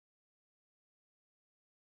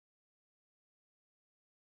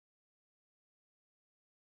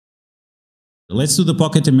Let's do the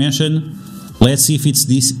pocket dimension. Let's see if it's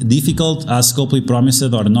this difficult as Copley promised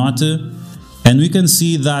or not. And we can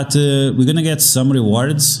see that we're gonna get some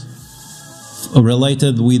rewards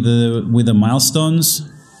related with the milestones,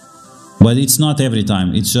 but it's not every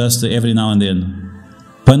time. It's just every now and then.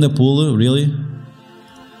 Panda pool, really?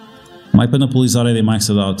 My panda pool is already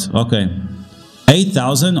maxed out. Okay,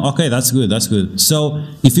 8,000. Okay, that's good. That's good. So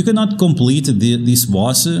if you cannot complete this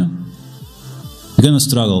boss, you're gonna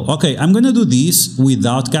struggle. Okay, I'm gonna do this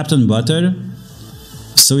without Captain Butter,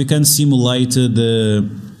 so we can simulate the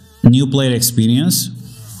new player experience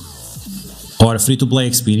or free-to-play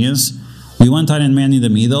experience. We want Iron Man in the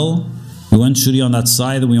middle, we want Shuri on that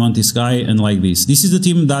side, we want this guy, and like this. This is the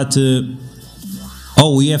team that...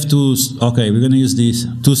 oh, we have two... Okay, we're gonna use these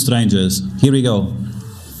two strangers. Here we go.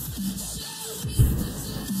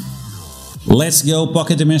 Let's go,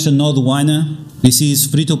 Pocket Dimension Node 1. This is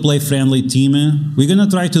free-to-play friendly team. We're gonna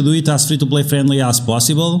try to do it as free-to-play friendly as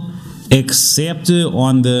possible, except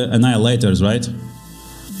on the Annihilators, right?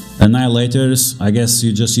 Annihilators, I guess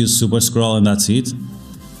you just use Super Scroll and that's it.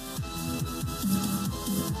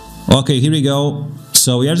 Okay, here we go.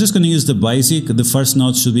 So we are just going to use the basic. The first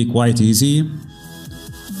node should be quite easy.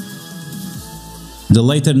 The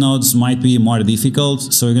later nodes might be more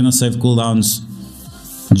difficult, so we're going to save cooldowns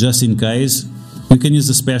just in case. We can use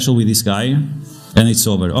the special with this guy, and it's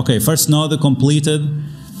over. Okay, first node completed.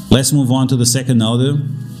 Let's move on to the second node.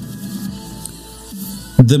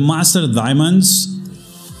 The Master Diamonds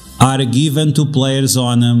are given to players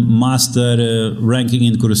on Master ranking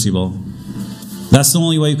in Crucible. That's the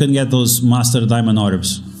only way you can get those Master Diamond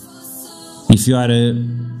Orbs. If you are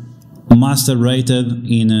Master rated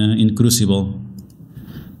in Crucible.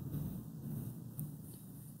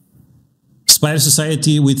 Spire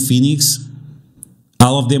Society with Phoenix.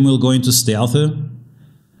 All of them will go into Stealth.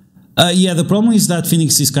 Yeah, the problem is that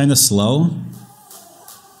Phoenix is kind of slow.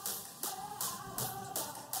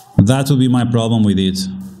 That would be my problem with it.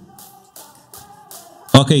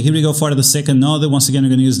 Okay, here we go for the second node. Once again, we're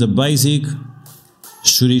going to use the basic.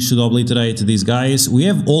 Shuri should obliterate these guys. We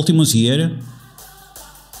have Ultimus here.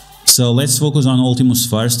 So let's focus on Ultimus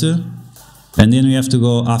first. And then we have to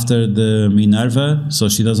go after the Minerva, so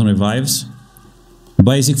she doesn't revives.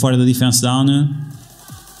 Basic for the defense down.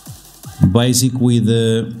 Basic with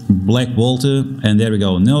the Black Bolt. And there we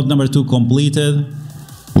go. Node number 2 completed.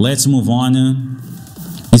 Let's move on.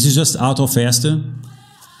 This is just auto fast.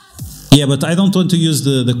 Yeah, but I don't want to use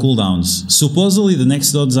the cooldowns. Supposedly the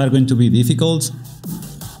next nodes are going to be difficult.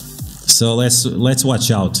 So let's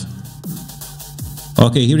watch out.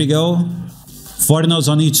 Okay, here we go. 4 nodes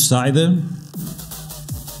on each side.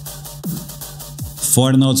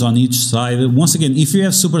 4 nodes on each side. Once again, if you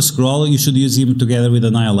have Super Scroll, you should use him together with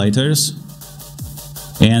Annihilators.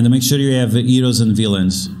 And make sure you have heroes and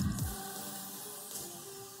villains.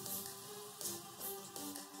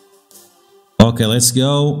 Okay, let's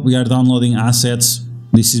go. We are downloading assets.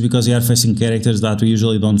 This is because we are facing characters that we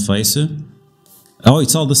usually don't face. Oh,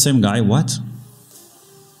 it's all the same guy. What?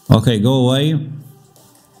 Okay, go away.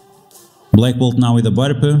 Black Bolt now with a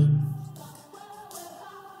burp.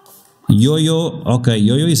 Yo-Yo. Okay,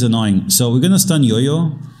 Yo-Yo is annoying. So we're gonna stun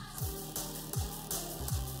Yo-Yo.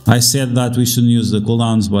 I said that we shouldn't use the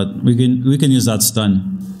cooldowns, but we can use that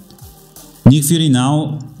stun. Nick Fury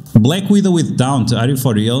now. Black Widow with Taunt. Are you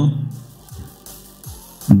for real?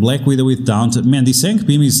 Black Widow with Taunt. Man, this Hank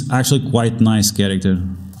Pym is actually quite nice character.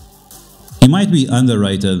 He might be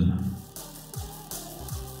underrated.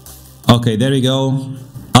 Okay, there we go.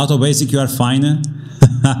 Auto basic, you are fine.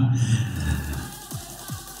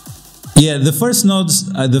 Yeah, the first nodes,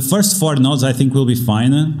 the first 4 nodes I think will be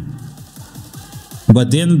fine. But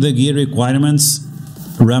then the gear requirements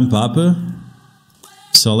ramp up.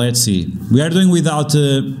 So let's see. We are doing without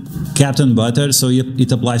Captain Butter, so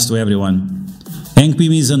it applies to everyone. Hank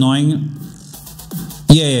Pym is annoying.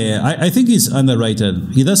 Yeah, I think he's underrated.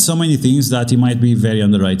 He does so many things that he might be very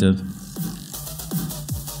underrated.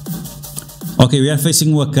 Okay, we are facing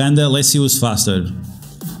Wakanda. Let's see who's faster.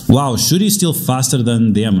 Wow, Shuri is still faster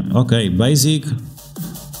than them. Okay, basic.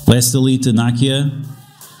 Let's delete Nakia.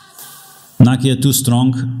 Nakia too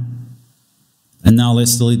strong. And now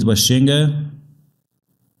let's delete Bashenga.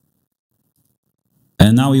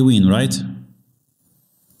 And now we win, right?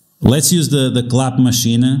 Let's use the clap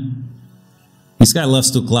machine. This guy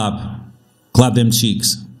loves to clap. Clap them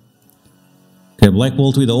cheeks. Okay, Black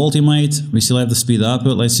Bolt with the ultimate. We still have the speed up.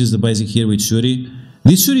 Let's use the basic here with Shuri.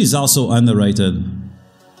 This Shuri is also underrated.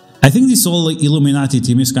 I think this whole Illuminati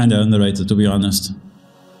team is kind of underrated, to be honest.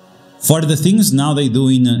 For the things now they do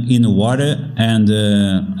in Water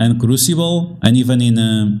and Crucible, and even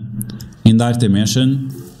in Dark Dimension,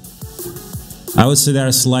 I would say they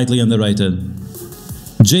are slightly underrated.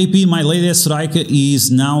 JP, my latest strike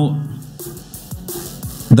is now...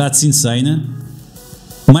 That's insane.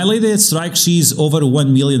 My latest strike, she's over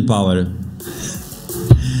 1 million power.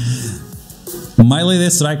 My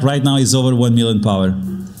latest strike right now is over 1 million power.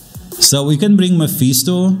 So we can bring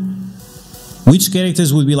Mephisto. Which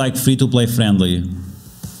characters would be like free-to-play friendly?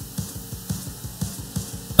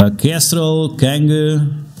 Kestrel, Kang,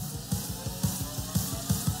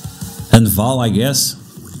 and Val, I guess.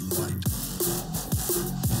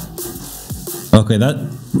 Okay,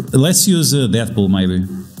 let's use Deathpool maybe.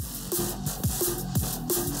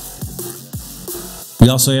 We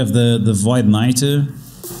also have the Void Knight.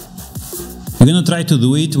 We're gonna try to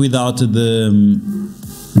do it without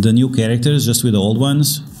the new characters, just with the old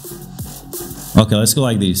ones. Okay, let's go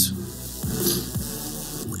like this.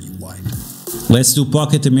 Let's do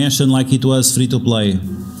Pocket Dimension like it was free to play.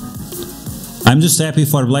 I'm just happy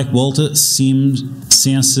for Black Bolt since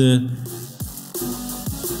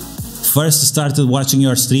first started watching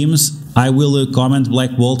your streams. I will comment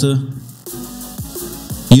Black Bolt.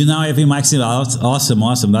 You now have him maxed out. Awesome,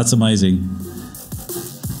 awesome, that's amazing.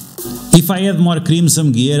 If I had more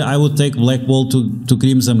Crimson Gear, I would take Black Bolt to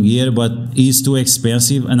Crimson Gear, but he's too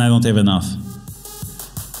expensive and I don't have enough.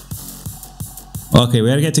 Okay,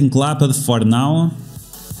 we are getting clapped for now.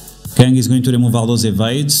 Kang is going to remove all those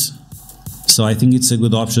evades, so I think it's a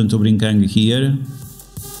good option to bring Kang here.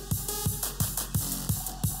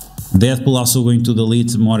 Deathpool also going to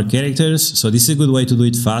delete more characters, so this is a good way to do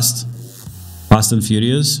it fast and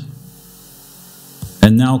furious.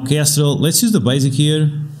 And now Kestrel, let's use the basic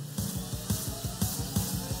here.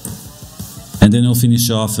 And then we'll finish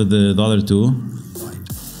off the other two.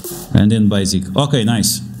 And then basic. Okay,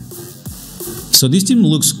 nice. So this team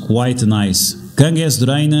looks quite nice. Kang has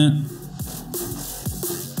Drain.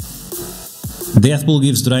 Deathpool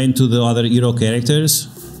gives Drain to the other hero characters.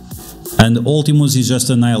 And Ultimus is just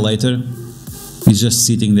Annihilator. He's just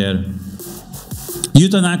sitting there.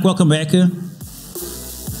 Utanak, welcome back.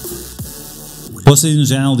 Posted in the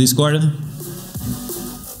channel Discord.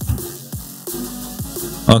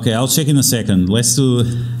 Okay, I'll check in a second. Let's do...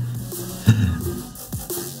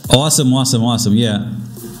 Awesome, awesome, awesome, yeah.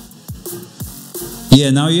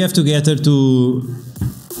 Yeah, now you have to get her to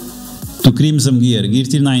Crimson Gear, Gear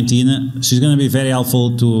Tier 19. She's gonna be very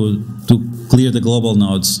helpful to clear the global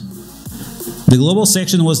nodes. The global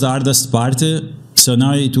section was the hardest part, so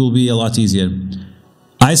now it will be a lot easier.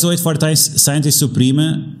 Isolate for Scientist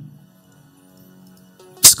Supreme.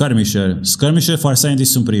 Skirmisher for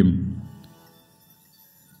Scientist Supreme.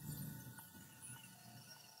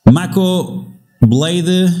 Mako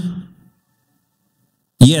Blade.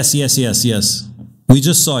 Yes. We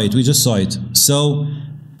just saw it. So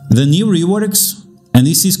the new reworks, and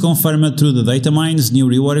this is confirmed through the data mines, new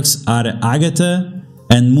reworks are Agatha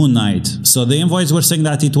and Moon Knight. So the envoys were saying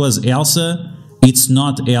that it was Elsa. It's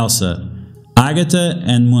not Elsa. Agatha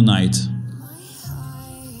and Moon Knight.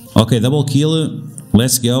 Okay, double kill.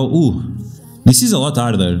 Let's go. Ooh, this is a lot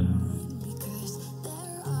harder.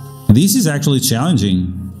 This is actually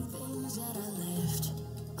challenging.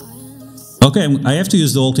 Okay, I have to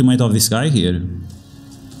use the ultimate of this guy here.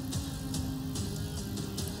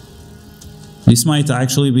 This might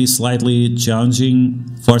actually be slightly challenging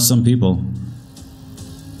for some people.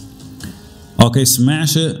 Okay,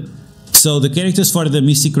 smash it. So the characters for the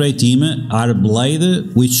Mystic Ray team are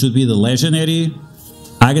Blade, which should be the legendary,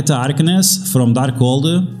 Agatha Harkness from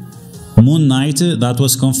Darkhold, Moon Knight, that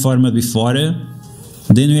was confirmed before.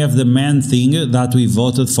 Then we have the Man Thing that we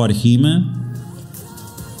voted for him.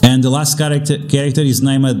 And the last character is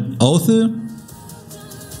named Oath,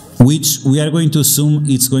 which we are going to assume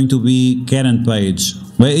it's going to be Karen Page.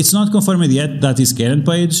 Well, it's not confirmed yet that is Karen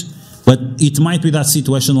Page, but it might be that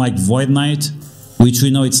situation like Void Knight, which we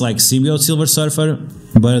know it's like Symbiote Silver Surfer,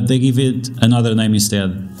 but they give it another name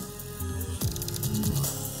instead.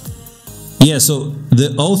 Yeah, so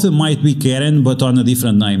the Oath might be Karen, but on a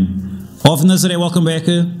different name. Of Nazare, welcome back.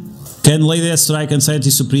 Can Lady Death Strike and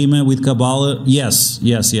Scientist Supreme with Cabal? Yes.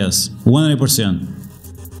 100%.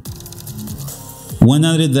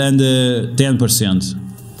 110%.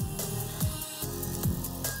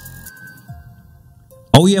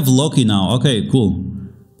 Oh, we have Loki now. Okay, cool.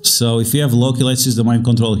 So if you have Loki, let's use the mind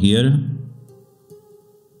control here.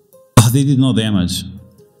 Oh, they did no damage.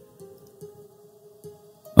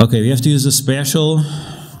 Okay, we have to use a special.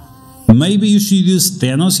 Maybe you should use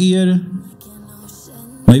Thanos here.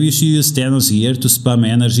 Maybe you should use Thanos here to spam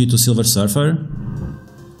energy to Silver Surfer.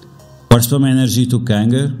 Or spam energy to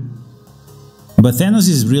Kang. But Thanos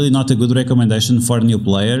is really not a good recommendation for new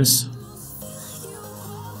players.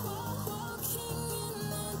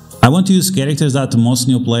 I want to use characters that most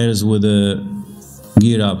new players would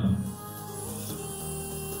gear up.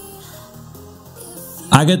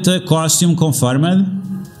 Agatha costume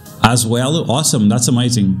confirmed as well. Awesome, that's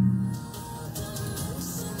amazing.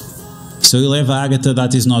 So you'll have Agatha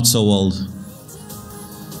that is not so old.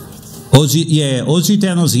 OG, yeah, OG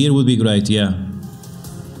Thanos here would be great, yeah.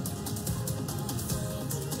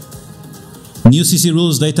 New CC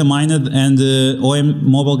rules, data mined, and OM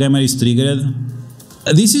mobile gamer is triggered.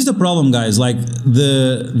 This is the problem, guys. Like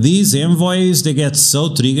these envoys, they get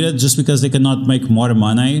so triggered just because they cannot make more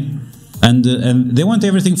money, and they want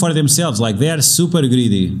everything for themselves. Like they are super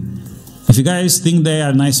greedy. If you guys think they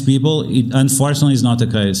are nice people, it unfortunately is not the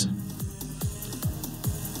case.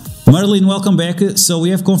 Merlin, welcome back. So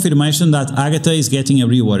we have confirmation that Agatha is getting a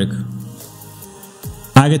rework.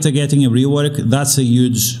 Agatha getting a rework. That's a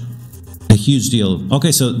huge deal.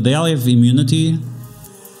 Okay, so they all have immunity.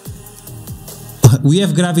 We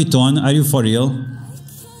have Graviton. Are you for real?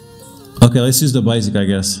 Okay, let's use the basic, I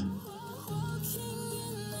guess.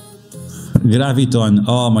 Graviton.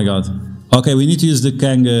 Oh my god. Okay, we need to use the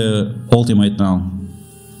Kang ultimate now.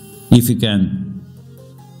 If you can.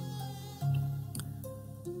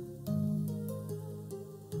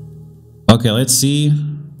 Okay, let's see.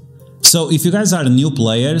 So if you guys are new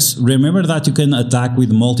players, remember that you can attack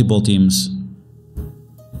with multiple teams.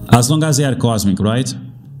 As long as they are cosmic, right?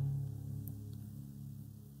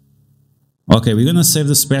 Okay, we're gonna save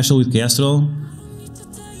the special with Kestrel.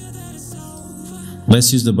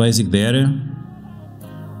 Let's use the basic there.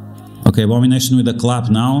 Okay, Abomination with the clap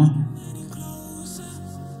now.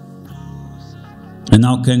 And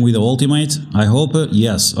now Kang with the ultimate, I hope.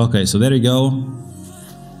 Yes, okay, so there you go.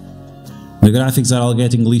 The graphics are all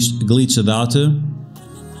getting glitched out.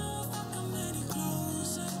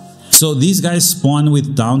 So these guys spawn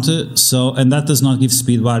with taunt, so and that does not give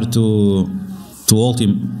speed bar to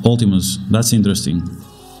Ultimus. That's interesting.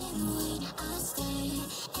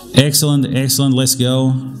 Excellent, excellent, let's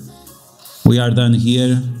go. We are done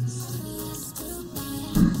here.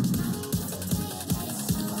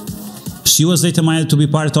 She was determined to be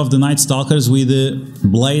part of the Night Stalkers with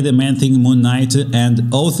Blade, Man-Thing, Moon Knight and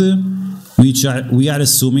Oath, which we are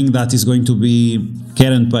assuming that is going to be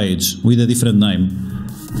Karen Page with a different name.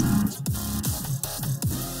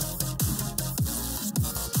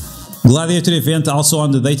 Gladiator event also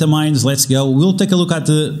on the data mines. Let's go. We'll take a look at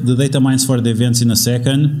the data mines for the events in a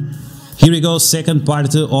second. Here we go, second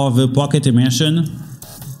part of Pocket Dimension.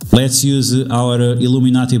 Let's use our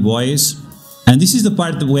Illuminati boys. And this is the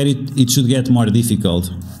part where it should get more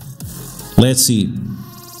difficult. Let's see.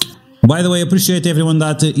 By the way, appreciate everyone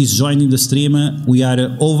that is joining the stream. We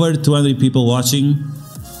are over 200 people watching.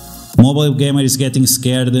 Mobile Gamer is getting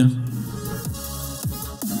scared.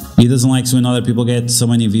 He doesn't like when other people get so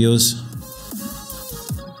many views.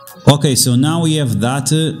 Okay, so now we have that.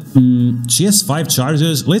 She has 5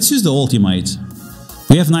 charges. Let's use the ultimate.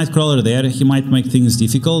 We have Nightcrawler there. He might make things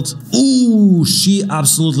difficult. Ooh, she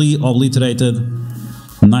absolutely obliterated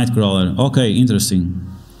Nightcrawler. Okay, interesting.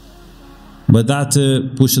 But that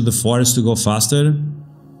pushed the Force to go faster.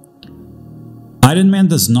 Iron Man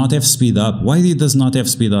does not have speed up. Why he does not have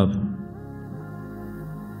speed up?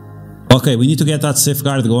 Okay, we need to get that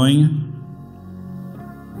safeguard going.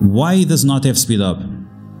 Why he does not have speed up?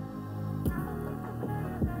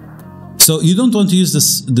 So you don't want to use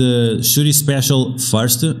the Shuri special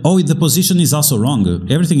first. Oh, the position is also wrong.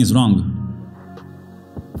 Everything is wrong.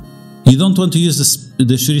 You don't want to use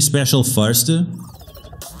the Shuri special first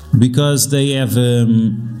because they have...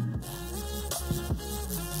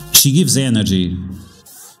 she gives energy.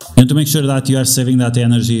 You want to make sure that you are saving that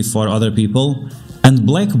energy for other people. And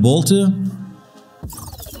Black Bolt...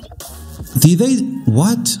 did they...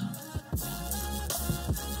 what?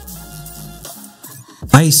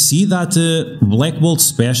 I see that Black Bolt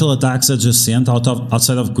special attacks adjacent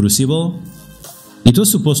outside of Crucible. It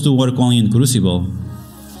was supposed to work only in Crucible.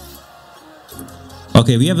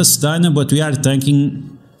 Okay, we have a stun, but we are tanking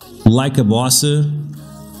like a boss.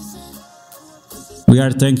 We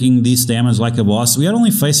are tanking this damage like a boss. We are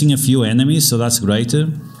only facing a few enemies, so that's great.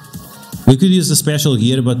 We could use the special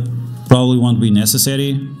here, but probably won't be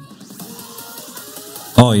necessary.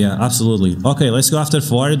 Oh yeah, absolutely. Okay, let's go after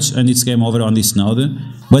Forge, and it's game over on this node.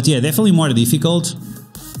 But yeah, definitely more difficult.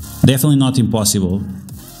 Definitely not impossible.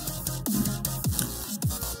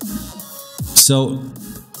 So,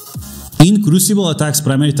 in Crucible attacks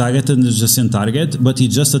primary target and adjacent target, but he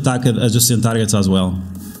just attacked adjacent targets as well.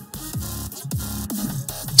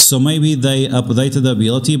 So maybe they updated the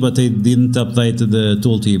ability, but they didn't update the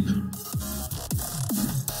tooltip.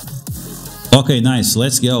 Okay, nice,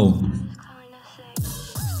 let's go.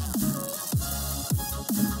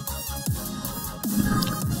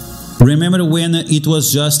 Remember when it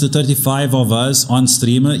was just 35 of us on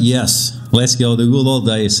stream? Yes, let's go, the good old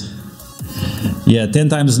days. Yeah, 10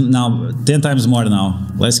 times now, 10 times more now.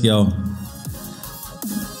 Let's go.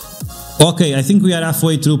 Okay, I think we are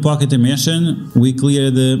halfway through Pocket Dimension. We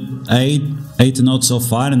cleared 8 nodes so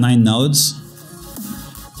far, 9 nodes.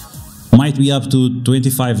 Might be up to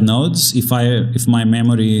 25 nodes if my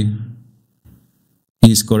memory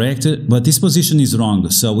is correct, but this position is wrong.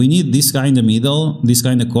 So we need this guy in the middle, this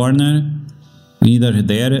guy in the corner. We need her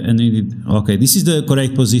there, and we need, okay, this is the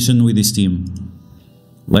correct position with this team.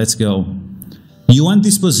 Let's go. You want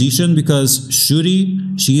this position because Shuri,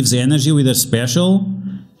 she gives energy with her special,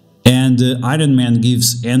 and Iron Man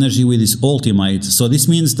gives energy with his ultimate. So this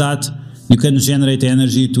means that you can generate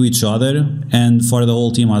energy to each other and for the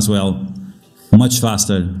whole team as well, much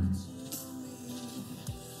faster.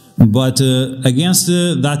 But against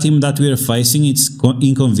that team that we are facing, it's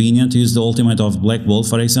inconvenient to use the ultimate of Black Bolt,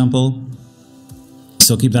 for example.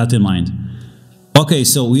 So keep that in mind. Okay,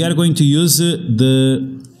 so we are going to use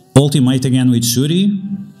the ultimate again with Shuri.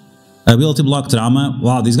 Ability block trauma.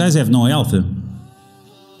 Wow, these guys have no health.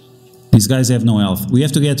 These guys have no health. We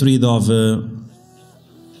have to get rid of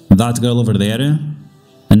that girl over there.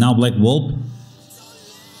 And now Black Bolt.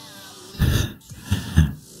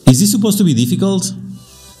 Is this supposed to be difficult?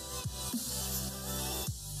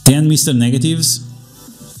 10 Mr. Negatives.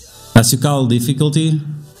 As you call difficulty.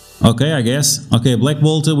 Okay, I guess. Okay, Black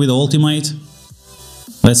Bolt with the ultimate.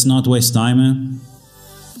 Let's not waste time.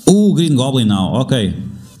 Ooh, Green Goblin now. Okay.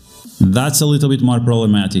 That's a little bit more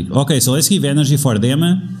problematic. Okay, so let's give energy for them.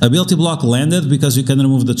 Ability block landed because we can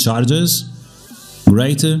remove the charges.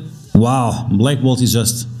 Great. Wow, Black Bolt is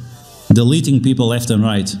just deleting people left and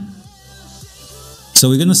right. So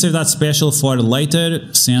we're gonna save that special for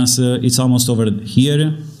later since it's almost over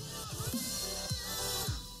here.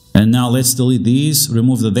 And now let's delete these,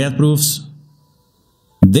 remove the death proofs.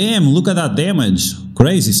 Damn, look at that damage.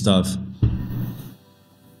 Crazy stuff.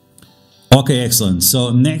 Okay, excellent.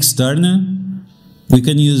 So next turn, we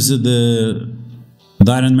can use the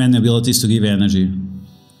Iron Man abilities to give energy.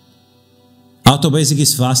 Auto basic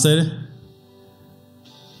is faster.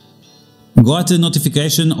 Got a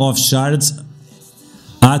notification of shards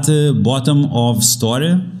at the bottom of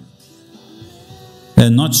store.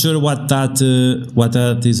 Not sure what that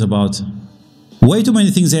is about. Way too many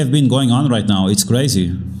things have been going on right now. It's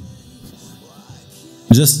crazy.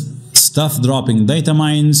 Just stuff dropping, data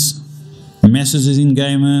mines, messages in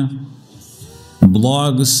game,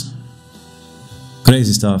 blogs,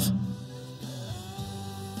 crazy stuff.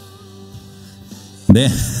 There.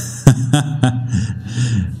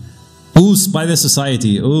 Ooh, Spider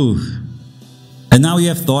Society. Ooh. And now we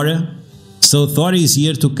have Thor. So Thor is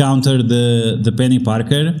here to counter the Penny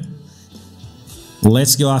Parker.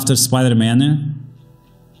 Let's go after Spider-Man.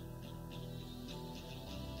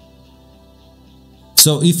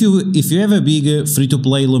 So if you have a big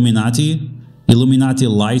free-to-play Illuminati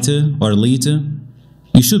Light or Elite,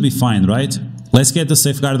 you should be fine, right? Let's get the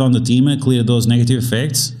safeguard on the team, clear those negative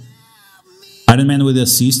effects. Iron Man with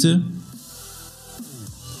assist.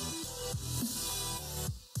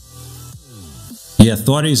 Yeah,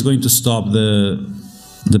 Thor is going to stop the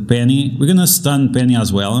Penny. We're gonna stun Penny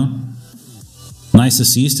as well. Nice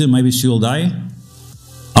assist, maybe she will die.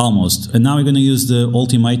 Almost. And now we're gonna use the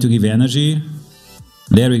ultimate to give energy.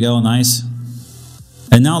 There we go, nice.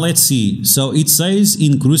 And now let's see. So it says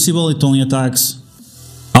in Crucible it only attacks...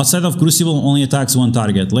 Outside of Crucible only attacks one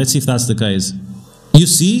target. Let's see if that's the case. You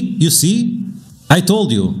see? You see? I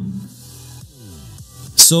told you.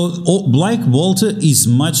 So Black Bolt is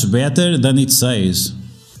much better than it says.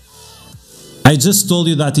 I just told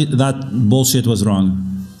you that that bullshit was wrong.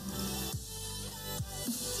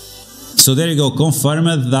 So there you go,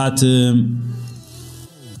 confirmed that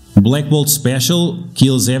Black Bolt special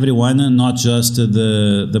kills everyone, not just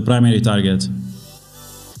the primary target.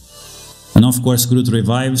 And of course Groot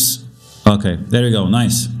revives. Okay, there you go,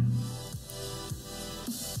 nice.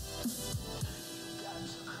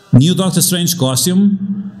 New Doctor Strange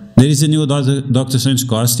costume. There is a new Doctor Strange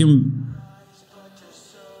costume.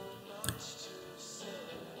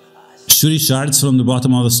 Shuri shards from the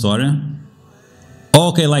bottom of the store.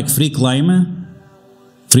 Okay, like free claim.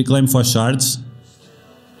 Free claim for shards.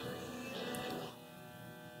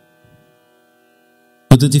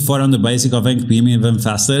 Put the T4 on the basic of Hank PM even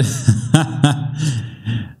faster.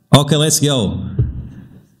 Okay, let's go.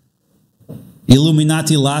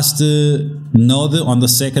 Illuminati last node on the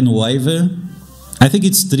second wave. I think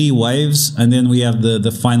it's 3 waves and then we have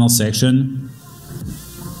the final section.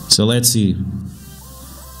 So let's see.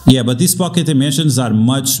 Yeah, but these pocket dimensions are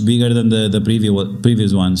much bigger than the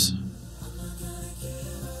previous ones.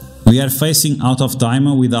 We are facing out of time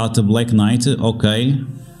without a Black Knight. Okay.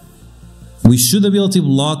 We should ability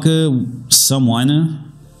block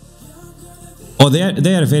someone. Oh,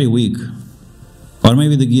 they are very weak. Or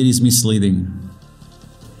maybe the gear is misleading.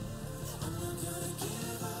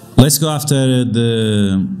 Let's go after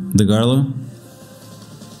the girl.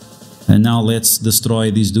 And now let's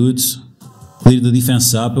destroy these dudes. Clear the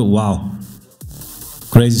defense up. Wow.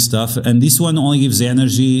 Crazy stuff. And this one only gives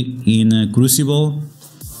energy in Crucible.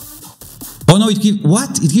 Oh no, it gives...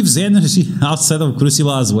 What? It gives energy outside of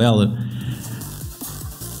Crucible as well.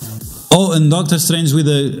 Oh, and Doctor Strange with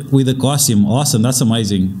the costume. Awesome, that's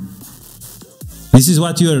amazing. This is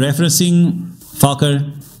what you are referencing,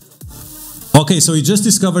 Falker? Okay, so we just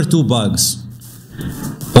discovered 2 bugs.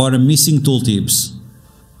 Or missing tooltips.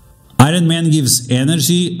 Iron Man gives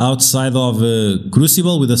energy outside of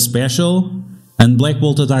Crucible with a special. And Black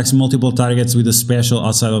Bolt attacks multiple targets with a special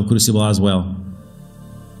outside of Crucible as well.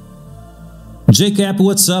 JCap,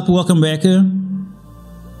 what's up? Welcome back.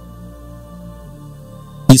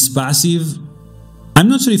 Is passive? I'm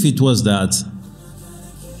not sure if it was that.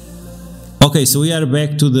 Okay, so we are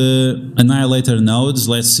back to the Annihilator nodes.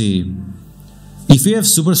 Let's see. If you have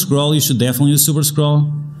Super Scroll, you should definitely use Super Scroll.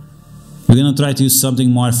 We're gonna try to use something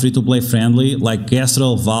more free-to-play friendly, like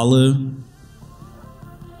Kestrel, Vale.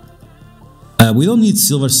 We don't need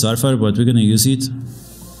Silver Surfer, but we're gonna use it.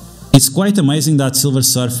 It's quite amazing that Silver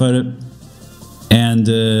Surfer and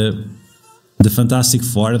the Fantastic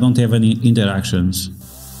Four don't have any interactions.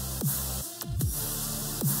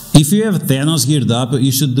 If you have Thanos geared up,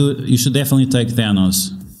 you should definitely take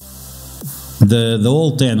Thanos. The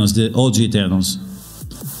old Thanos, the OG Thanos.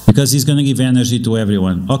 Because he's gonna give energy to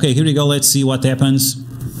everyone. Okay, here we go, let's see what happens.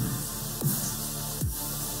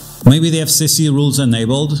 Maybe the FCC rules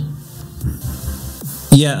enabled.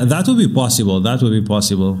 Yeah, that would be possible, that would be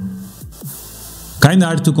possible. Kinda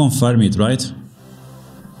hard to confirm it, right?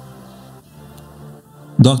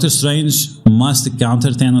 Doctor Strange must counter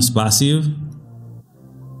Thanos passive.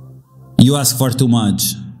 You ask for too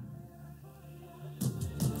much.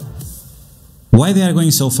 Why they are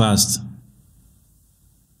going so fast?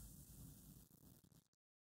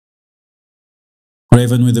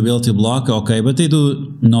 Raven with ability block, okay, but they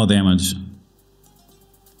do no damage.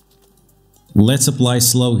 Let's apply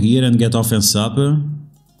slow here and get offense up.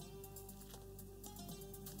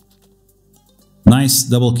 Nice,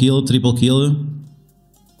 double kill, triple kill.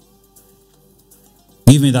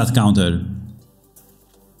 Give me that counter.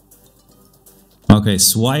 Okay,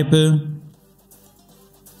 swipe.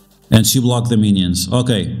 And she blocked the minions.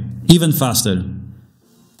 Okay, even faster.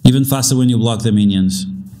 Even faster when you block the minions.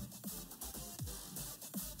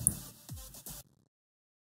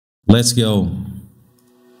 Let's go.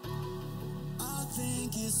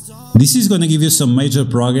 This is going to give you some major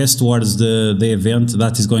progress towards the event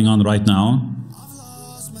that is going on right now.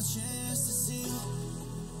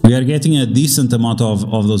 We are getting a decent amount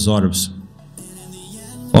of those orbs.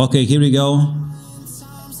 Okay, here we go.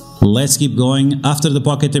 Let's keep going. After the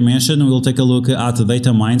Pocket Dimension, we'll take a look at the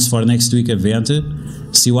data mines for next week event.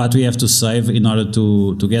 See what we have to save in order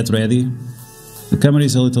to get ready. The camera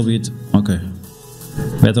is a little bit... okay.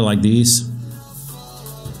 Better like this.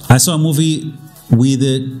 I saw a movie with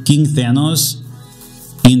King Thanos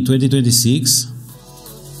in 2026.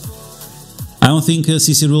 I don't think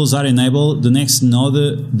CC rules are enabled. The next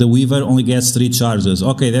node, the Weaver only gets 3 charges.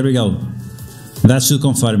 Okay, there we go. That should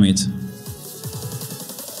confirm it.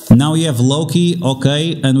 Now we have Loki,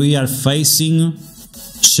 okay, and we are facing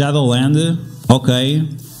Shadowland, okay.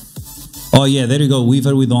 Oh yeah, there you go,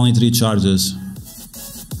 Weaver with only 3 charges.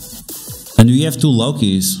 And we have 2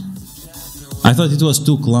 Lokis. I thought it was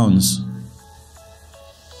 2 clones.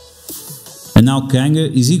 And now Kang,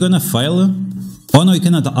 is he gonna fail? Oh no, he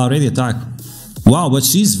cannot already attack. Wow, but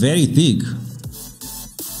she's very thick.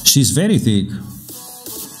 She's very thick.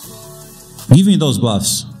 Give me those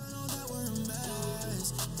buffs.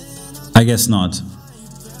 I guess not.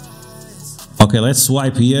 Okay, let's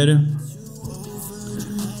swipe here.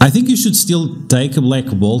 I think you should still take a Black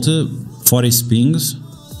Bolt for his pings.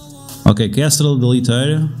 Okay, Kestrel, delete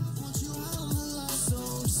her.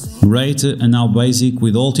 Great, and now basic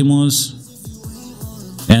with Ultimus.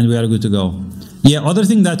 And we are good to go. Yeah, other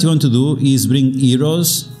thing that you want to do is bring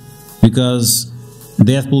heroes, because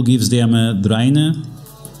Deathpool gives them a drain.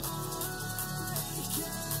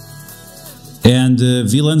 And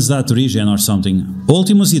villains that regen or something.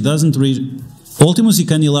 Ultimus, he doesn't Ultimus, he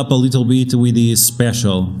can heal up a little bit with his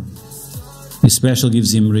special. His special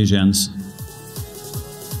gives him regens.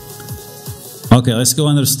 Okay, let's go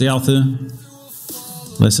under stealth.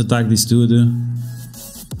 Let's attack this dude.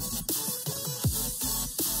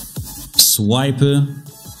 Swipe.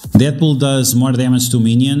 Deadpool does more damage to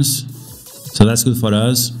minions, so that's good for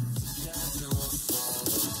us.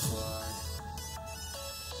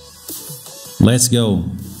 Let's go.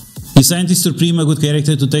 Is Scientist Supreme a good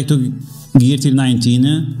character to take to Gear Tier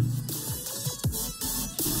 19?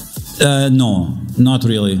 No, not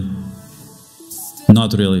really.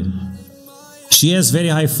 Not really. She has very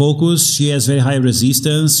high focus, she has very high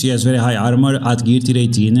resistance, she has very high armor at Gear Tier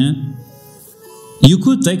 18. You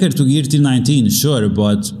could take her to Gear Tier 19, sure,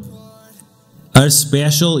 but her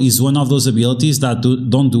special is one of those abilities that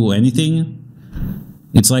don't do anything.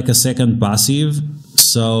 It's like a second passive,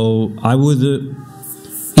 so I would...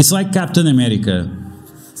 It's like Captain America.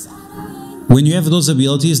 When you have those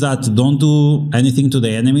abilities that don't do anything to the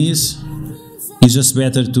enemies, it's just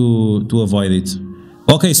better to avoid it.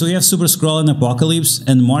 Okay, so we have Super Skrull and Apocalypse,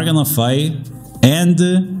 and Morgan Le Fay, and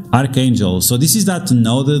Archangel. So this is that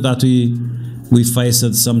node that we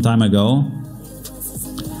faced some time ago.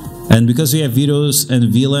 And because we have heroes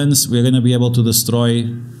and villains, we're gonna be able to destroy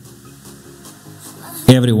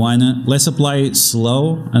everyone. Let's apply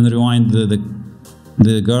slow and rewind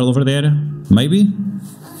the girl over there. Maybe?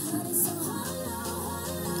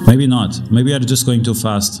 Maybe not. Maybe we are just going too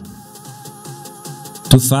fast.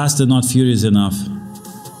 Too fast and not furious enough.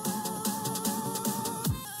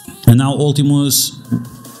 And now Ultimus...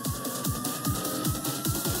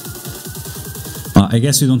 I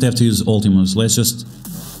guess we don't have to use Ultimus. Let's just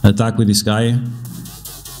attack with this guy.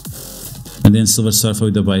 And then Silver Surfer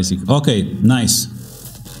with the basic. Okay, nice.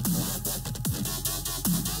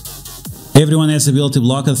 Everyone has ability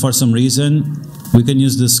blocked for some reason. We can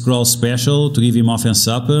use the Skrull special to give him offense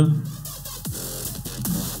up.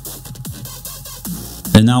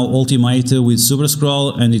 And now ultimate with Super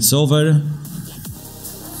Skrull, and it's over.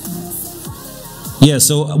 Yeah,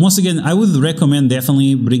 so once again, I would recommend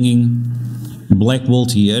definitely bringing Black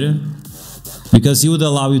Bolt here, because he would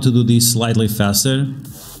allow you to do this slightly faster.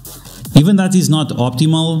 Even that is not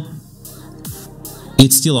optimal,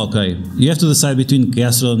 it's still okay. You have to decide between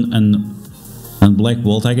Castle and Black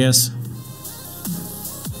Bolt, I guess.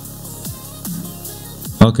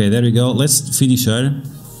 Okay, there we go. Let's finish her.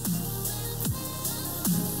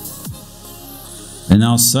 And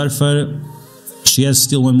now Surfer, she has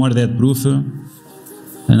still one more death proof, and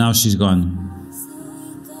now she's gone.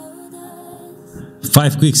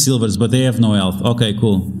 5 Quicksilvers, but they have no health. Okay,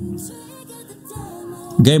 cool.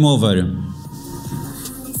 Game over.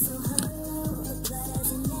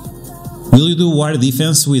 Will you do war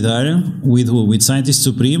defense with her? With who? With Scientist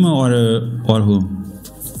Supreme or who?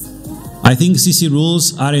 I think CC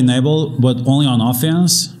rules are enabled, but only on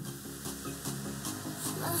offense.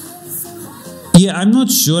 Yeah, I'm not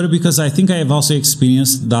sure, because I think I have also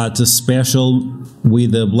experienced that special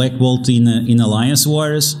with the Black Bolt in Alliance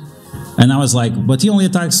Wars. And I was like, but he only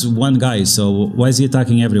attacks one guy, so why is he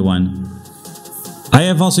attacking everyone? I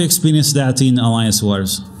have also experienced that in Alliance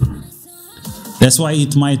Wars. That's why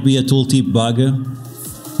it might be a tooltip bug,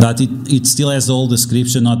 that it still has the old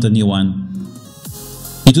description, not the new one.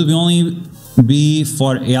 It would only be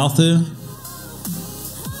for health.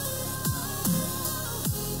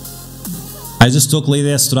 I just took Lady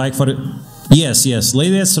Death Strike for... Yes,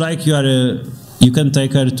 Lady Death Strike, you can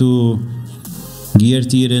take her to Gear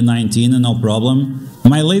Tier 19, no problem.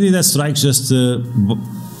 My Lady Death Strike just...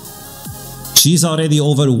 she's already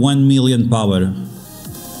over 1 million power.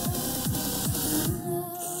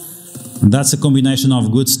 That's a combination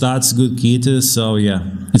of good stats, good kit, so yeah,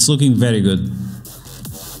 it's looking very good.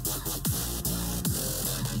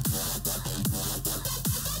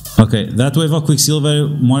 Okay, that wave of Quicksilver,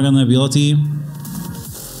 Morgan ability.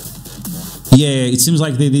 Yeah, it seems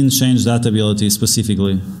like they didn't change that ability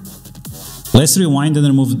specifically. Let's rewind and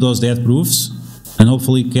remove those death proofs, and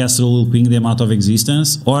hopefully Kestrel will ping them out of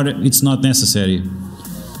existence, or it's not necessary.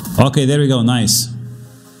 Okay, there we go, nice.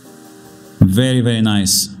 Very, very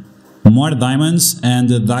nice. More diamonds and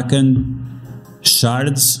Dakan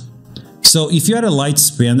shards. So if you are a light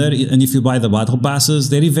spender and if you buy the battle passes,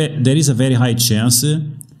 there is a very high chance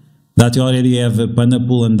that you already have Panda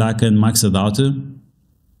Pool and Dakan maxed out.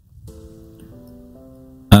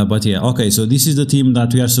 But yeah, okay, so this is the team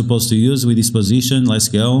that we are supposed to use with this position. Let's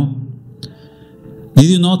go. Did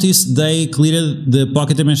you notice they cleared the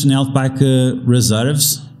Pocket Dimension Health Pack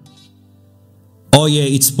reserves? Oh yeah,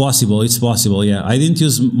 it's possible, yeah. I didn't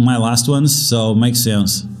use my last ones, so makes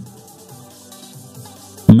sense.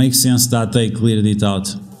 Makes sense that they cleared it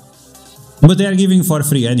out. But they are giving for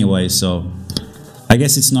free anyway, so I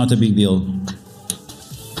guess it's not a big deal.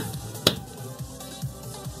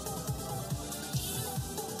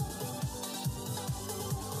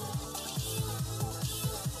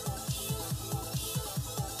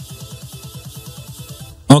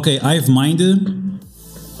 Okay, I've mined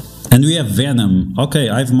and we have Venom. Okay,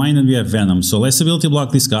 I've mined and we have Venom. So let's ability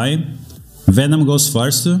block this guy. Venom goes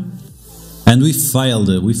first. And we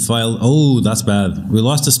failed. We failed. Oh, that's bad. We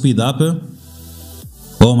lost the speed up.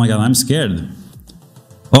 Oh my god, I'm scared.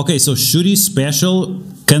 Okay, so Shuri special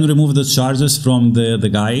can remove the charges from the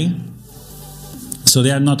guy. So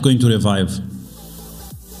they are not going to revive.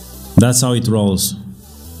 That's how it rolls.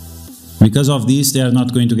 Because of this, they are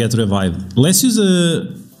not going to get revived. Let's use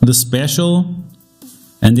the special.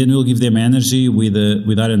 And then we'll give them energy with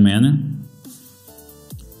Iron Man.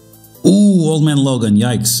 Ooh, Old Man Logan,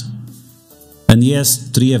 yikes. And he has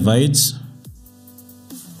 3 evades.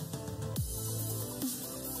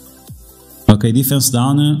 Okay, defense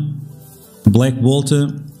down. Black Bolt.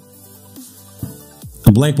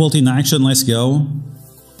 Black Bolt in action, let's go.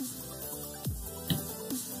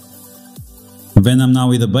 Venom now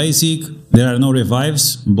with a basic. There are no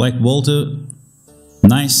revives. Black Bolt.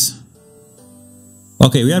 Nice.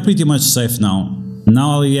 Okay, we are pretty much safe now.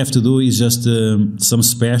 Now all you have to do is just some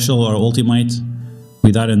special or ultimate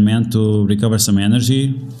with Iron Man to recover some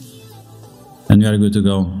energy. And we are good to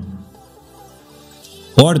go.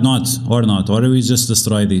 Or not, or we just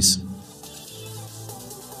destroy this.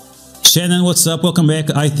 Shannon, what's up? Welcome back.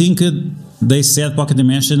 I think they said Pocket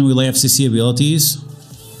Dimension will have CC abilities.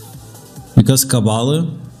 Because Kabbalah.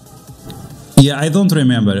 Yeah, I don't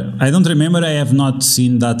remember. I have not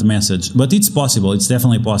seen that message. But it's possible. It's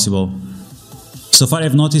definitely possible. So far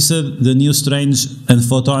I've noticed the new Strange and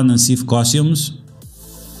Photon and Sif costumes.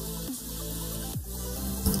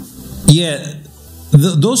 Yeah,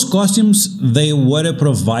 those costumes, they were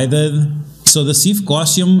provided. So the Sif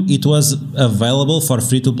costume, it was available for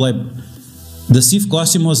free-to-play. The Sif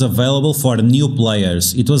costume was available for new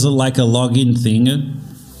players. It was like a login thing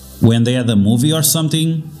when they had a movie or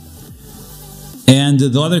something. And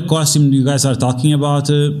the other costume you guys are talking about,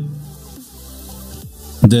 the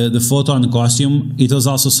Photon costume, it was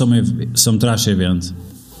also some trash event.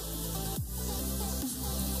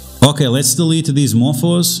 Okay, let's delete these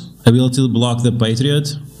mofos. Ability to block the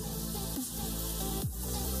Patriot.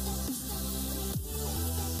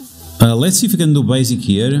 Let's see if we can do basic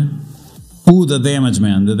here. Ooh, the damage,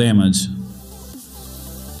 man, the damage.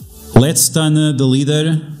 Let's stun the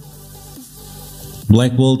leader.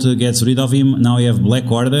 Black Bolt gets rid of him. Now we have Black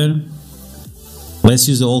Order. Let's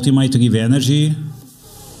use the ultimate to give energy.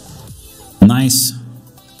 Nice.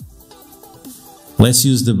 Let's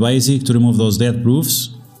use the basic to remove those death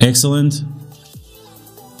proofs. Excellent.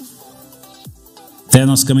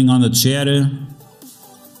 Thanos coming on the chair.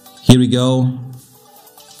 Here we go.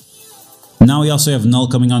 Now we also have Null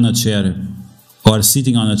coming on a chair. Or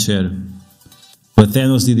sitting on a chair. But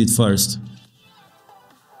Thanos did it first.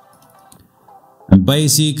 And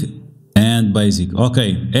basic and basic.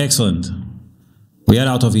 Okay, excellent. We are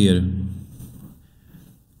out of here.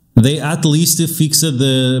 They at least fixed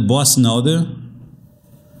the boss node.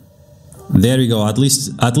 There we go, at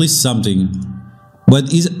least something. But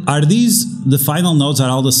are these the final nodes are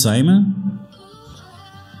all the same?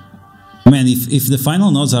 Man, if the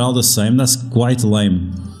final nodes are all the same, that's quite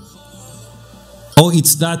lame. Oh,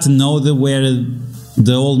 it's that node where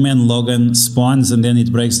the Old Man Logan spawns and then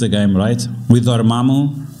it breaks the game, right? With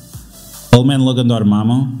Dormammu. Old Man Logan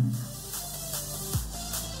Dormammu.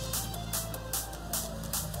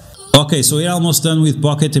 Okay, so we're almost done with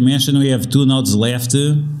Pocket Dimension. We have 2 nodes left.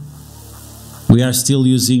 We are still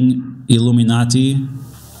using Illuminati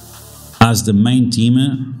as the main team.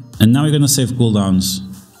 And now we're gonna save cooldowns.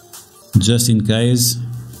 Just in case.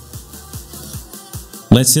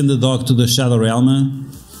 Let's send the dog to the Shadow Realm.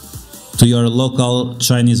 To your local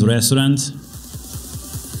Chinese restaurant.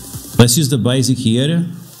 Let's use the basic here.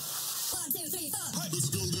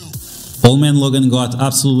 Old Man Logan got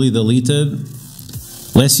absolutely deleted.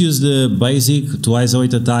 Let's use the basic to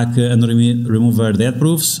isolate attack and remove our death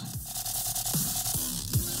proofs.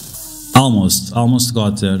 Almost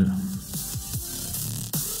got there.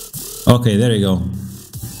 Okay, there you go.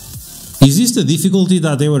 Is this the difficulty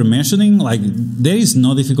that they were mentioning? Like, there is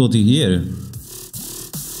no difficulty here.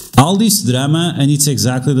 All this drama and it's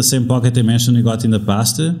exactly the same Pocket Dimension we got in the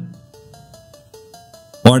past.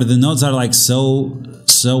 Or the nodes are like so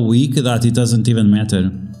weak that it doesn't even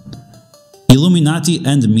matter. Illuminati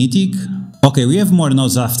and Mythic. Okay, we have more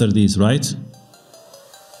nodes after this, right?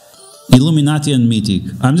 Illuminati and Mythic.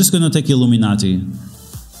 I'm just gonna take Illuminati.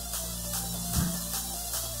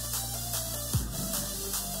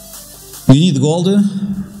 You need gold.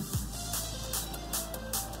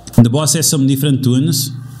 The boss has some different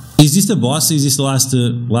tunes. Is this the boss? Is this the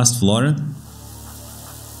last floor?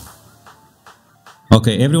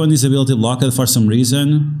 Okay, everyone is ability blocked for some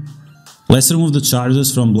reason. Let's remove the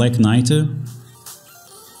charges from Black Knight.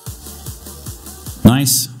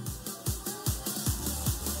 Nice.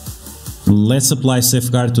 Let's apply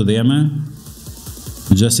safeguard to them,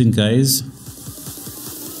 just in case.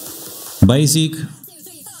 Basic.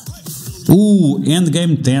 Ooh,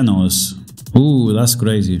 endgame Thanos. Ooh, that's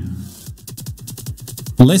crazy.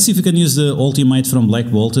 Let's see if we can use the ultimate from Black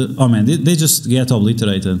Bolt. Oh man, they just get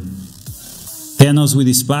obliterated. Thanos with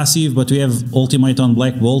his passive, but we have ultimate on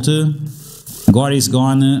Black Bolt. Gore is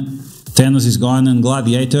gone, Thanos is gone, and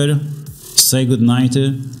Gladiator, say goodnight,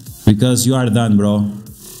 because you are done, bro.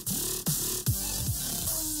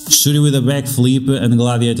 Shuri with a backflip, and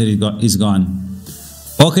Gladiator is gone.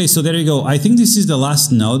 Okay, so there you go. I think this is the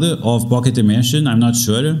last node of Pocket Dimension, I'm not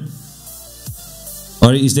sure.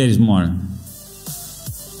 Or is there more?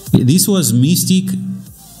 This was Mystic.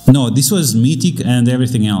 No, this was Mythic and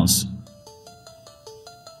everything else.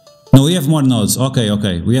 No, we have more nodes. Okay,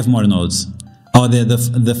 we have more nodes. Oh,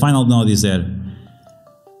 the final node is there.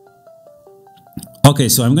 Okay,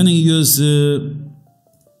 so I'm gonna use...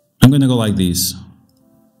 I'm gonna go like this.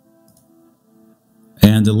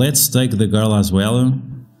 And let's take the girl as well.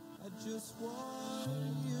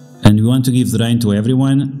 And we want to give drain to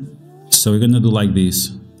everyone. So we're gonna do like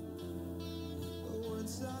this.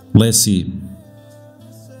 Let's see.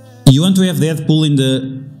 You want to have Deadpool in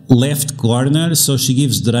the left corner, so she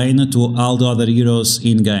gives drain to all the other heroes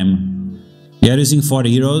in game. We are using 4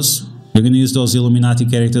 heroes. We're gonna use those Illuminati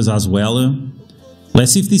characters as well.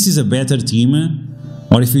 Let's see if this is a better team,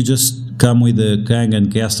 or if you just come with the Kang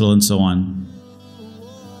and Kestrel and so on.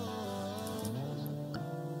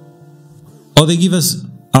 Oh, they give us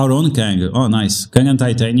our own Kang. Oh, nice. Kang and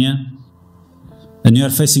Titania. And you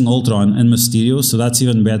are facing Ultron and Mysterio, so that's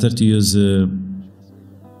even better to use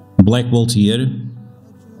Black Bolt here.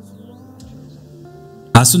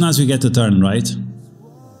 As soon as we get a turn, right?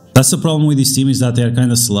 That's the problem with this team, is that they're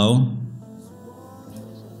kind of slow.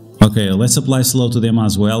 Okay, let's apply slow to them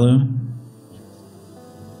as well.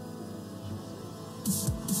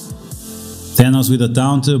 Thanos with a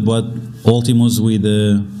taunt, but Ultimus with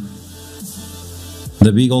the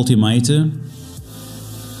big ultimate.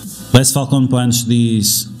 Let's Falcon Punch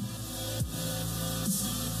this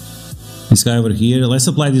guy over here. Let's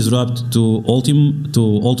apply Disrupt to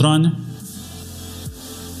Ultron.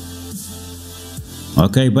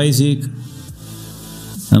 Okay, basic.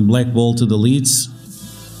 And Black Bolt to the leads.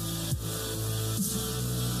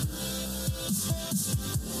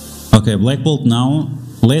 Okay, Black Bolt now.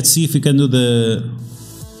 Let's see if we can do the...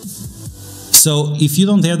 So, if you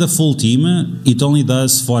don't have the full team, it only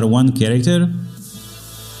does for one character.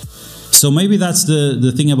 So maybe that's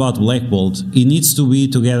the thing about Black Bolt. It needs to be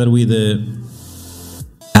together with the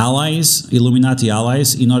allies, Illuminati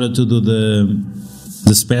allies, in order to do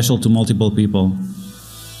the special to multiple people.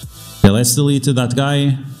 Okay, let's delete that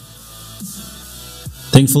guy.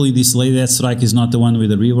 Thankfully this Lady Deathstrike is not the one with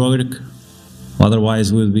the rework.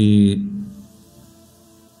 Otherwise we'll be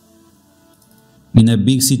in a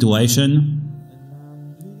big situation.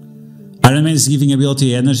 Iron Man is giving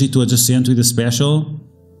ability energy to adjacent with the special.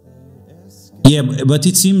 Yeah, but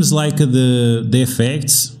it seems like the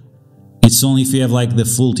effects, it's only if you have like the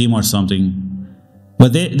full team or something.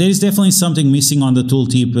 But there is definitely something missing on the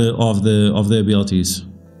tooltip of the abilities.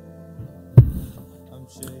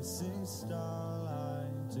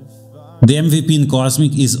 The MVP in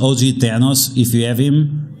Cosmic is OG Thanos, if you have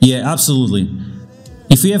him. Yeah, absolutely.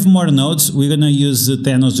 If we have more nodes, we're gonna use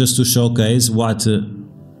Thanos just to showcase what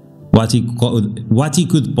he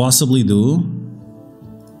could possibly do.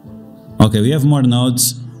 Okay, we have more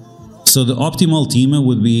nodes. So the optimal team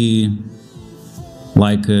would be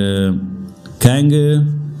like Kang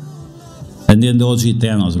and then the OG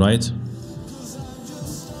Thanos, right?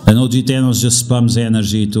 And OG Thanos just spams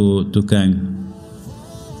energy to Kang.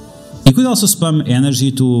 He could also spam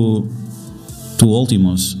energy to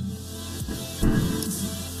Ultimus.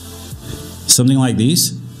 Something like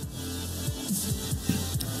this.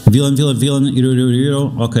 Villain,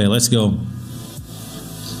 hero. Okay, let's go.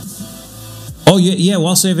 Oh yeah, we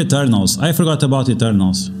also have Eternals. I forgot about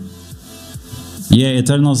Eternals. Yeah,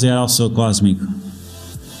 Eternals, they are also cosmic.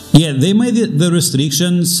 Yeah, they made the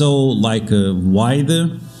restriction so like wide.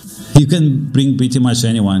 You can bring pretty much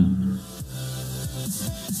anyone.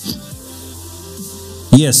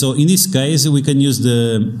 Yeah, so in this case we can use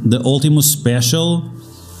the Ultimus special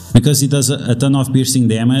because it does a ton of piercing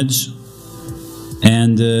damage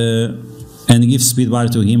and gives speed bar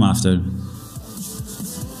to him after.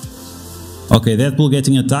 Okay, Deadpool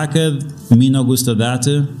getting attacked. Me no gusta that.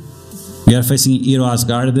 We are facing Hero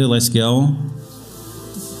Asgard. Let's go.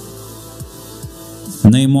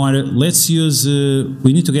 Namor, let's use...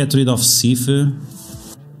 we need to get rid of Sif.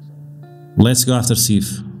 Let's go after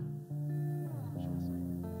Sif.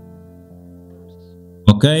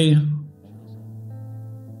 Okay.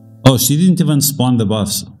 Oh, she didn't even spawn the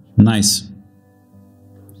buffs. Nice.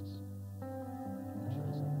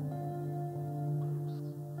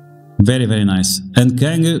 Very, very nice. And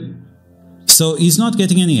Kang... So he's not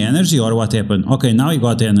getting any energy or what happened? Okay, now he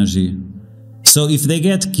got energy. So if they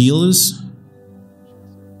get kills...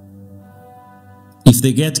 If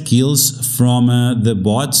they get kills from the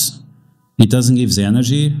bots, it doesn't give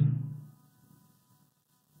energy.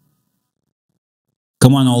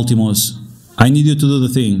 Come on, Ultimus. I need you to do the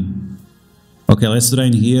thing. Okay, let's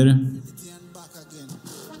drain here.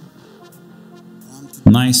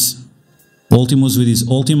 Nice. Ultimus with his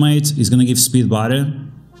ultimate is gonna give speed bar.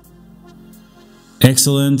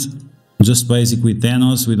 Excellent. Just basic with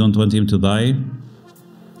Thanos, we don't want him to die.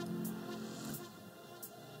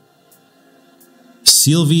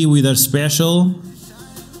 Sylvie with her special.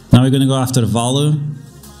 Now we're gonna go after Val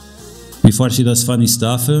before she does funny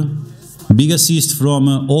stuff. Big assist from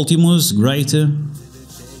Ultimus, great.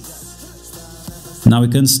 Now we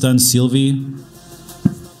can stun Sylvie.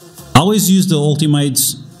 Always use the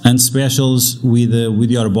ultimates and specials with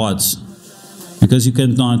your bots, because you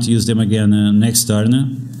cannot use them again next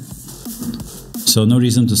turn. So no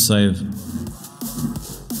reason to save.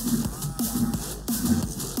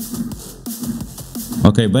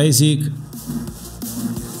 Okay, basic.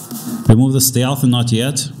 Remove the stealth, not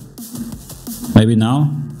yet. Maybe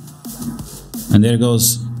now. And there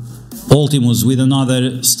goes Ultimus with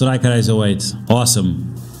another Striker Eyes 08.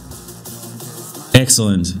 Awesome.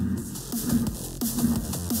 Excellent.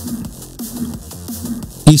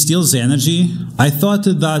 He steals energy. I thought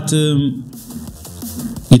that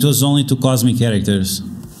it was only to cosmic characters.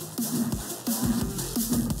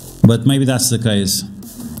 But maybe that's the case.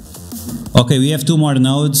 Okay, we have 2 more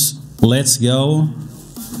nodes. Let's go.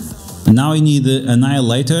 Now we need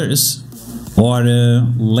Annihilators or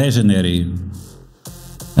Legendary.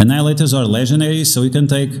 Annihilators are legendary, so we can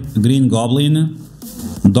take Green Goblin,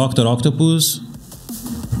 Dr. Octopus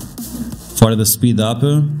for the speed up,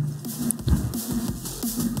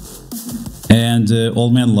 and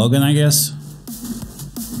Old Man Logan, I guess.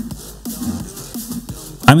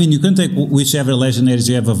 I mean, you can take whichever legendaries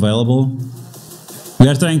you have available. We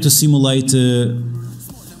are trying to simulate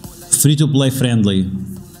free-to-play friendly.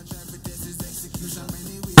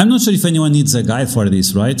 I'm not sure if anyone needs a guide for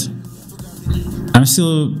this, right?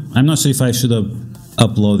 I'm not sure if I should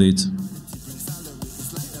upload it.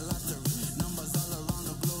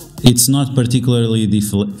 It's not particularly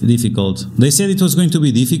difficult. They said it was going to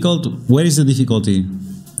be difficult. Where is the difficulty?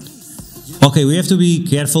 Okay, we have to be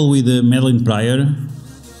careful with the Madeline Pryor.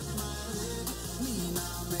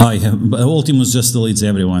 Oh yeah, but Ultimus just deletes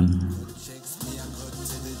everyone.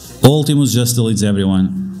 Ultimus just deletes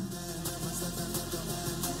everyone.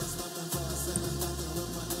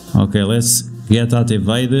 Okay, let's get that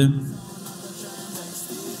evade.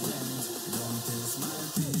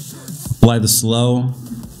 Apply the slow.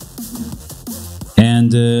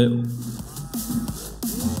 And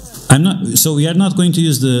so we are not going to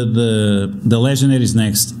use the legendaries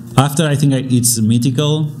next. After, I think it's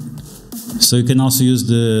mythical, so you can also use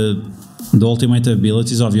the ultimate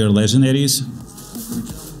abilities of your legendaries.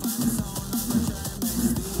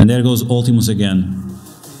 And there goes Ultimus again.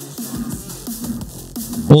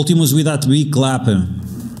 Ultimus with that big clap.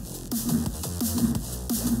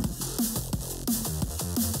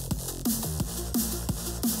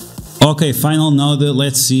 Okay, final node,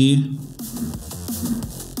 let's see.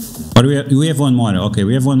 Or we have one more. Okay,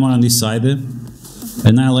 we have one more on this side.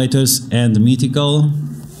 Annihilators and Mythical.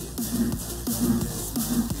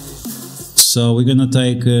 So we're gonna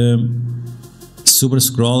take Super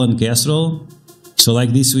Skrull and Kestrel. So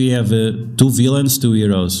like this we have 2 villains, 2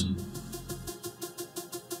 heroes.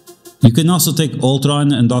 You can also take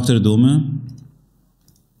Ultron and Doctor Doom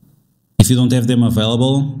if you don't have them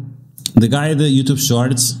available. The guide, YouTube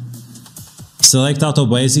Shorts, select Auto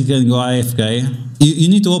Basic and go AFK. You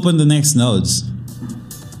need to open the next nodes.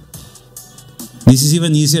 This is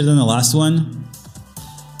even easier than the last one.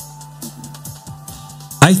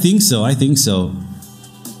 I think so, I think so.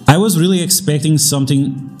 I was really expecting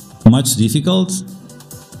something much difficult.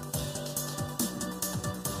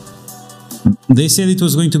 They said it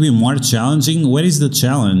was going to be more challenging. Where is the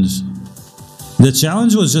challenge? The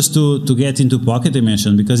challenge was just to get into Pocket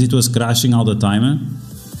Dimension because it was crashing all the time.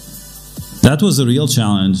 That was a real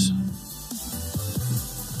challenge.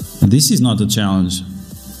 This is not a challenge.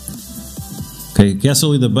 Okay,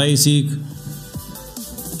 Castle with the basic.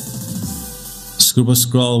 Super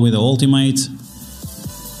Skrull with the ultimate.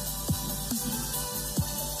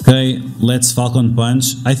 Okay, let's Falcon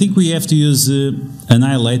Punch. I think we have to use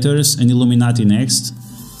Annihilators and Illuminati next,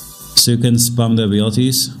 so you can spam the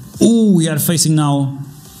abilities. Ooh, we are facing now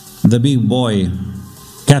the big boy,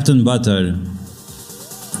 Captain Butter.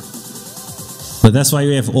 But that's why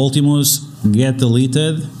we have Ultimus get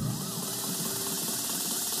deleted.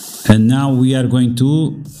 And now we are going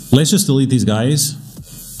to... Let's just delete these guys.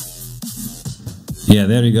 Yeah,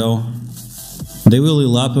 there we go. They will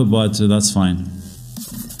heal up, but that's fine.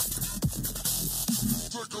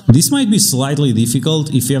 This might be slightly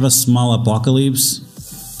difficult if you have a small Apocalypse,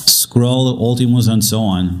 Scroll, Ultimus and so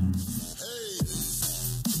on.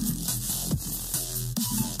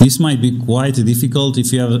 This might be quite difficult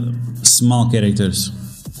if you have small characters.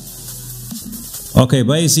 Okay,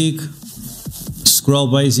 basic,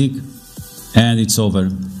 Scroll basic, and it's over.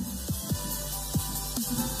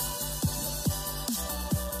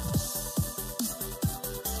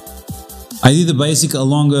 I did the basic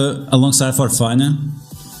alongside for fun.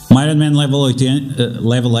 Iron Man level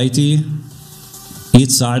 80,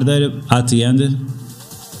 hits harder at the end.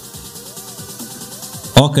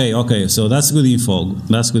 Okay, so that's good info.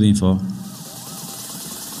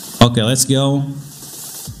 Okay, let's go.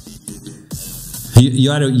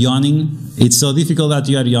 You are yawning. It's so difficult that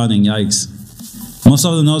you are yawning, yikes. Most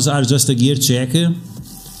of the nodes are just a gear check.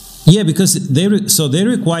 Yeah, because they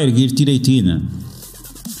require gear tier 18.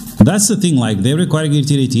 That's the thing, like, they require gear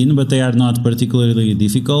tier 18, but they are not particularly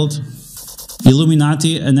difficult.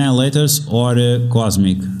 Illuminati, Annihilators, or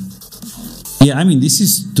Cosmic. Yeah, I mean, this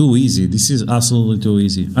is too easy. This is absolutely too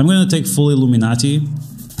easy. I'm gonna take full Illuminati.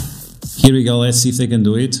 Here we go, let's see if they can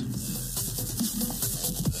do it.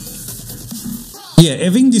 Yeah,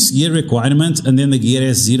 having this gear requirement and then the gear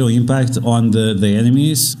has 0 impact on the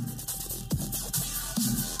enemies,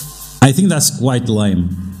 I think that's quite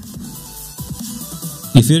lame.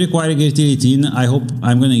 If you require gear tier 18, I hope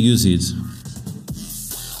I'm gonna use it.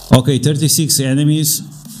 Okay, 36 enemies.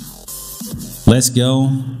 Let's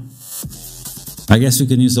go. I guess we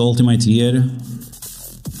can use the ultimate here.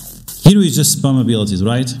 Here we just spam abilities,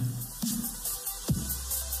 right?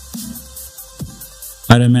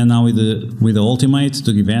 Iron Man now with the ultimate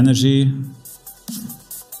to give energy.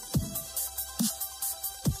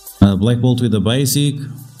 Black Bolt with the basic.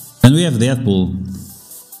 And we have Deadpool.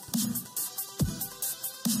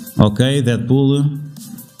 Okay, Deadpool.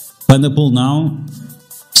 Pandapool now.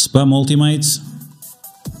 Spam ultimates.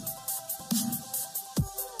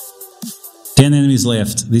 10 enemies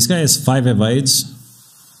left. This guy has 5 evades.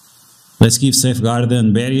 Let's give Safeguard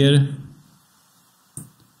and Barrier.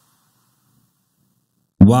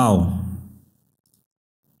 Wow.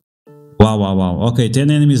 Wow. Okay,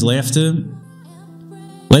 10 enemies left.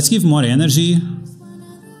 Let's give more energy.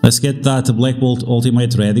 Let's get that Black Bolt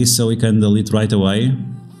ultimate ready so we can delete right away.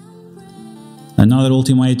 Another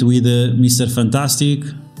ultimate with Mr. Fantastic.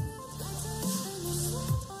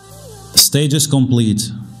 Stages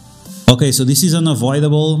complete. Okay, so this is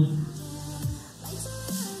unavoidable.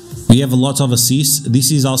 We have lots of assists. This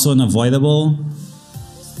is also unavoidable.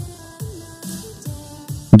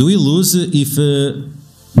 Do we lose if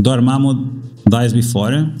Dormammu dies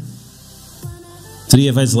before? 3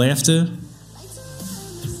 evades left.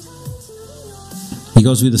 He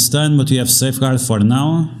goes with the stun, but we have Safeguard for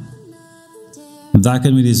now.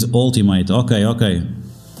 Daken with his ultimate. Okay.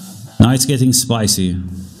 Now it's getting spicy.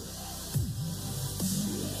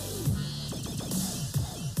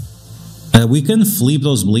 We can flip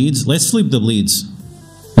those bleeds. Let's flip the bleeds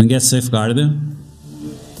and get Safeguard.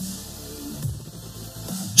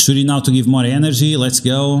 Shuri now to give more energy. Let's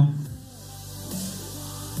go.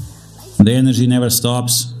 The energy never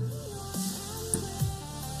stops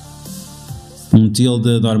until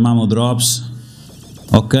the Dormammu drops.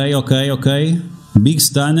 Okay. Big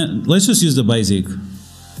stun. Let's just use the basic.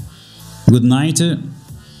 Good night.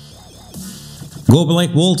 Go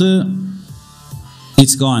Black Bolt.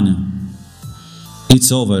 It's gone.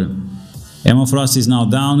 It's over. Emma Frost is now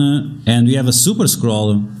down, and we have a Super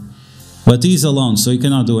Scroll, but he's alone, so he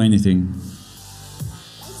cannot do anything.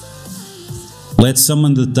 Let's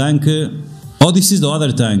summon the tank. Oh, this is the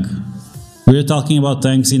other tank. We were talking about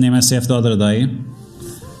tanks in MSF the other day.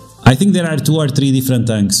 I think there are 2 or 3 different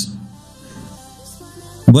tanks.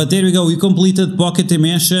 But there we go, we completed Pocket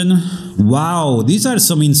Dimension. Wow, these are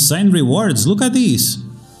some insane rewards. Look at these.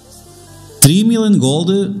 3 million gold,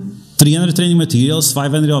 300 training materials,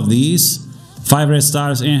 500 of these, 5 red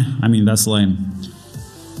stars, I mean that's lame.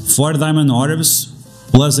 4 diamond orbs,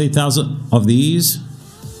 plus 8,000 of these.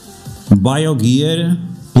 Bio gear,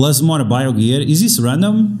 plus more bio gear. Is this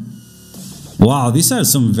random? Wow, these are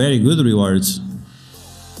some very good rewards.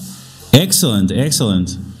 Excellent.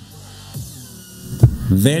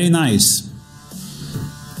 Very nice.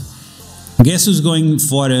 Guess who's going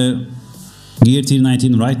for a gear tier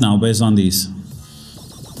 19 right now based on this?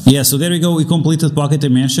 Yeah, so there we go, we completed Pocket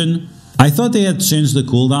Dimension. I thought they had changed the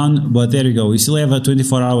cooldown, but there we go, we still have a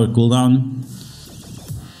 24-hour cooldown.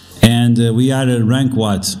 And we are at rank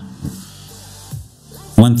what?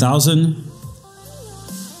 1000?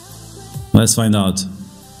 Let's find out.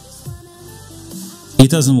 It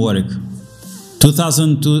doesn't work.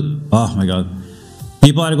 2002, oh my god.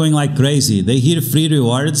 People are going like crazy. They hear free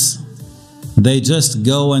rewards, they just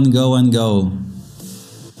go and go and go.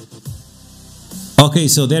 Okay,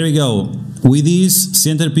 so there we go. With these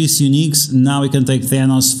centerpiece uniques, now we can take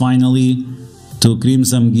Thanos finally to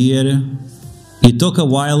Crimson Gear. It took a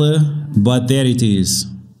while, but there it is.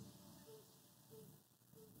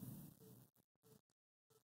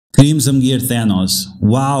 Crimson Gear Thanos.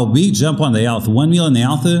 Wow, big jump on the health. 1 million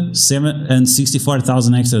health,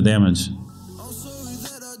 64,000 extra damage.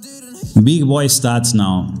 Big boy stats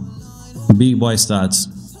now. Big boy stats.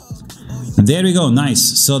 There we go, nice.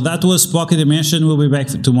 So that was Pocket Dimension. We'll be back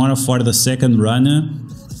tomorrow for the second run.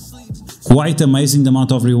 Quite amazing the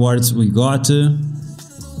amount of rewards we got.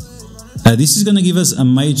 This is gonna give us a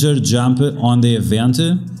major jump on the event.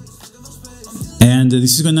 And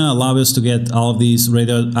this is gonna allow us to get all of these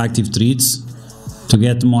radioactive treats to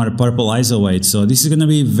get more purple isolate. So this is gonna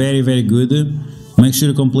be very, very good. Make sure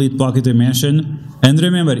to complete Pocket Dimension. And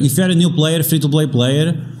remember, if you're a new player, free-to-play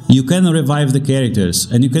player, you can revive the characters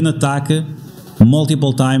and you can attack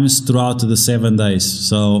multiple times throughout the 7 days.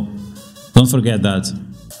 So don't forget that.